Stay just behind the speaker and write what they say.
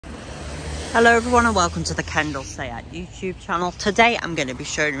Hello everyone and welcome to the Kendal SEAT YouTube channel. Today I'm going to be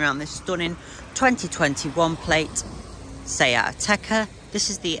showing around this stunning 2021 plate SEAT Ateca. This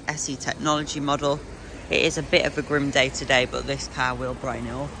is the SE technology model. It is a bit of a grim day today, but this car will brighten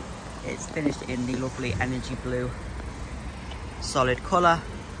it up. It's finished in the lovely energy blue solid colour,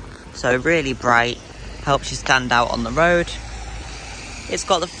 so really bright, helps you stand out on the road. It's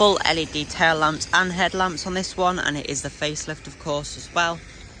got the full LED tail lamps and headlamps on this one, and it is the facelift of course as well.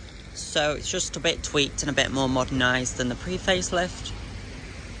 So it's just a bit tweaked and a bit more modernised than the pre-facelift.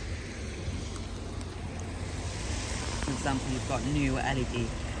 For example, you've got new LED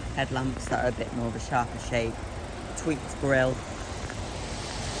headlamps that are a bit more of a sharper shape, tweaked grille,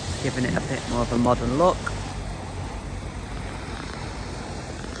 giving it a bit more of a modern look.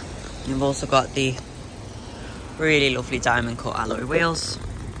 You've also got the really lovely diamond cut alloy wheels.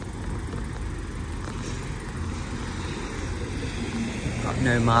 Got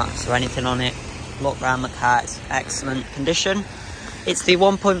no marks or anything on it. Look around the car, it's excellent condition. It's the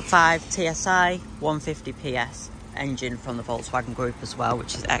 1.5 TSI 150 PS engine from the Volkswagen group as well,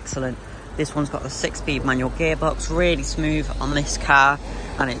 which is excellent. This one's got a 6-speed manual gearbox, really smooth on this car,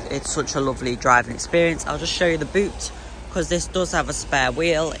 and it's such a lovely driving experience. I'll just show you the boot, because this does have a spare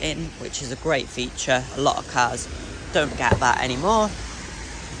wheel in, which is a great feature. A lot of cars don't get that anymore.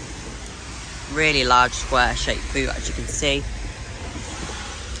 Really large square shaped boot, as you can see.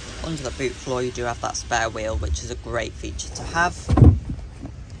 Under the boot floor you do have that spare wheel, which is a great feature to have.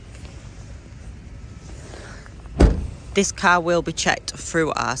 This car will be checked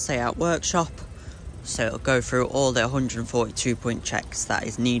through our SEAT workshop, so it'll go through all the 142 point checks that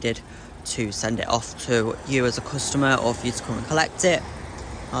is needed to send it off to you as a customer, or for you to come and collect it.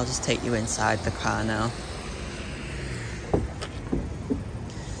 I'll just take you inside the car now.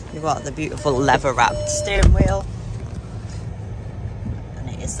 You've got the beautiful leather wrapped steering wheel.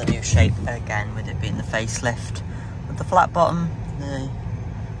 It's the new shape again, with it being the facelift, with the flat bottom, the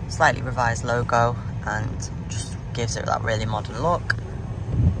slightly revised logo, and just gives it that really modern look.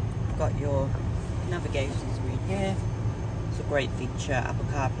 You've got your navigation screen here. It's a great feature: Apple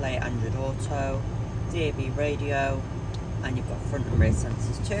Carplay, Android Auto, DAB radio, and you've got front and rear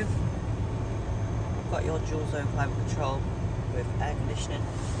sensors too. You've got your dual zone climate control with air conditioning.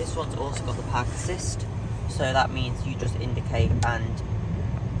 This one's also got the park assist, so that means you just indicate and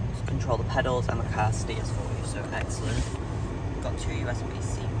control the pedals and the car steers for you, so excellent. You've got 2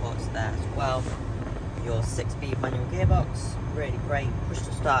 USB-C ports there as well. Your 6-speed manual gearbox, really great. Push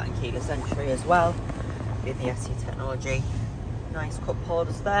to start and keyless entry as well in the SE technology. Nice cup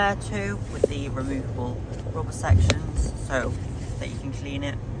holders there too, with the removable rubber sections so that you can clean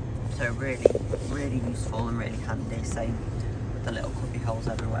it. So really useful and really handy. Same with the little cubby holes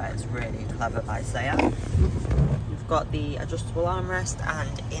everywhere. It's really clever by SEAT. You've got the adjustable armrest,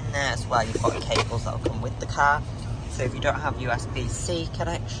 and in there as well you've got cables that will come with the car. So if you don't have USB-C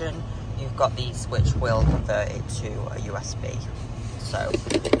connection, you've got these which will convert it to a USB. So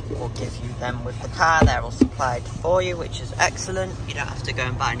we'll give you them with the car. They're all supplied for you, which is excellent. You don't have to go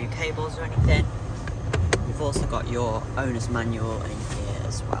and buy new cables or anything. You've also got your owner's manual in here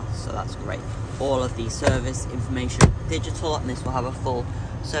as well, so that's great. All of the service information digital, and this will have a full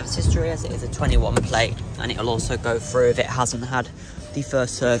service history as it is a 21 plate, and it'll also go through if it hasn't had the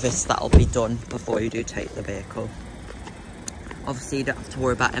first service that'll be done before you do take the vehicle. Obviously you don't have to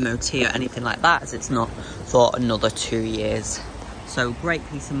worry about MOT or anything like that, as it's not for another 2 years. So great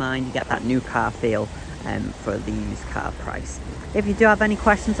peace of mind, you get that new car feel for the used car price. If you do have any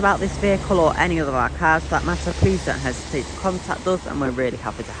questions about this vehicle or any other of our cars for that matter, please don't hesitate to contact us, and we're really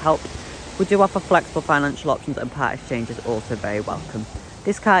happy to help. We do offer flexible financial options, and part exchange is also very welcome.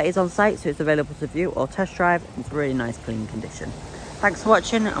 This car is on site, so it's available to view or test drive. It's really nice, clean condition. Thanks for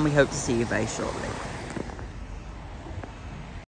watching, and we hope to see you very shortly.